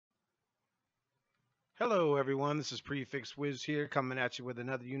Hello everyone, this is PrefixWiz here coming at you with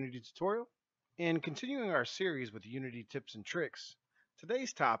another Unity tutorial. And continuing our series with Unity tips and tricks,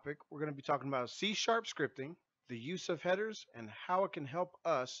 today's topic we're going to be talking about C# scripting, the use of headers, and how it can help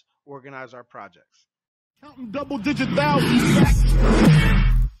us organize our projects. Counting double-digit thousands.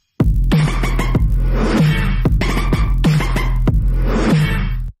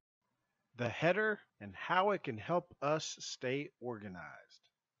 The header and how it can help us stay organized.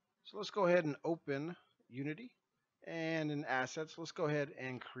 So let's go ahead and open Unity, and in Assets, let's go ahead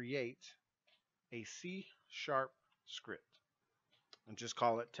and create a C# script and just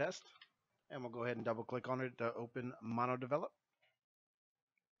call it test. And we'll go ahead and double click on it to open MonoDevelop.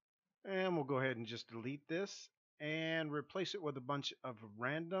 And we'll go ahead and just delete this and replace it with a bunch of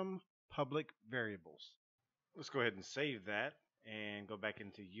random public variables. Let's go ahead and save that and go back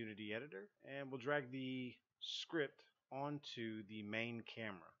into Unity Editor, and we'll drag the script onto the main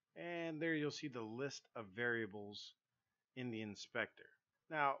camera. And there you'll see the list of variables in the inspector.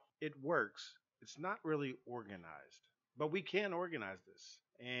 Now, it works. It's not really organized, but we can organize this.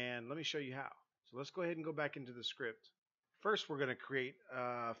 And let me show you how. So let's go ahead and go back into the script. First, we're going to create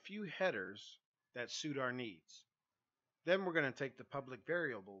a few headers that suit our needs. Then we're going to take the public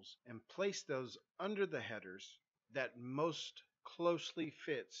variables and place those under the headers that most closely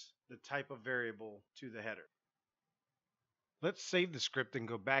fits the type of variable to the header. Let's save the script and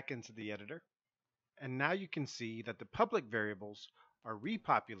go back into the editor. And now you can see that the public variables are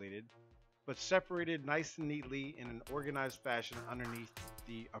repopulated, but separated nice and neatly in an organized fashion underneath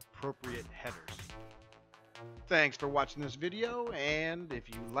the appropriate headers. Thanks for watching this video, and if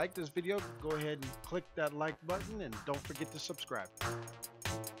you like this video, go ahead and click that like button and don't forget to subscribe.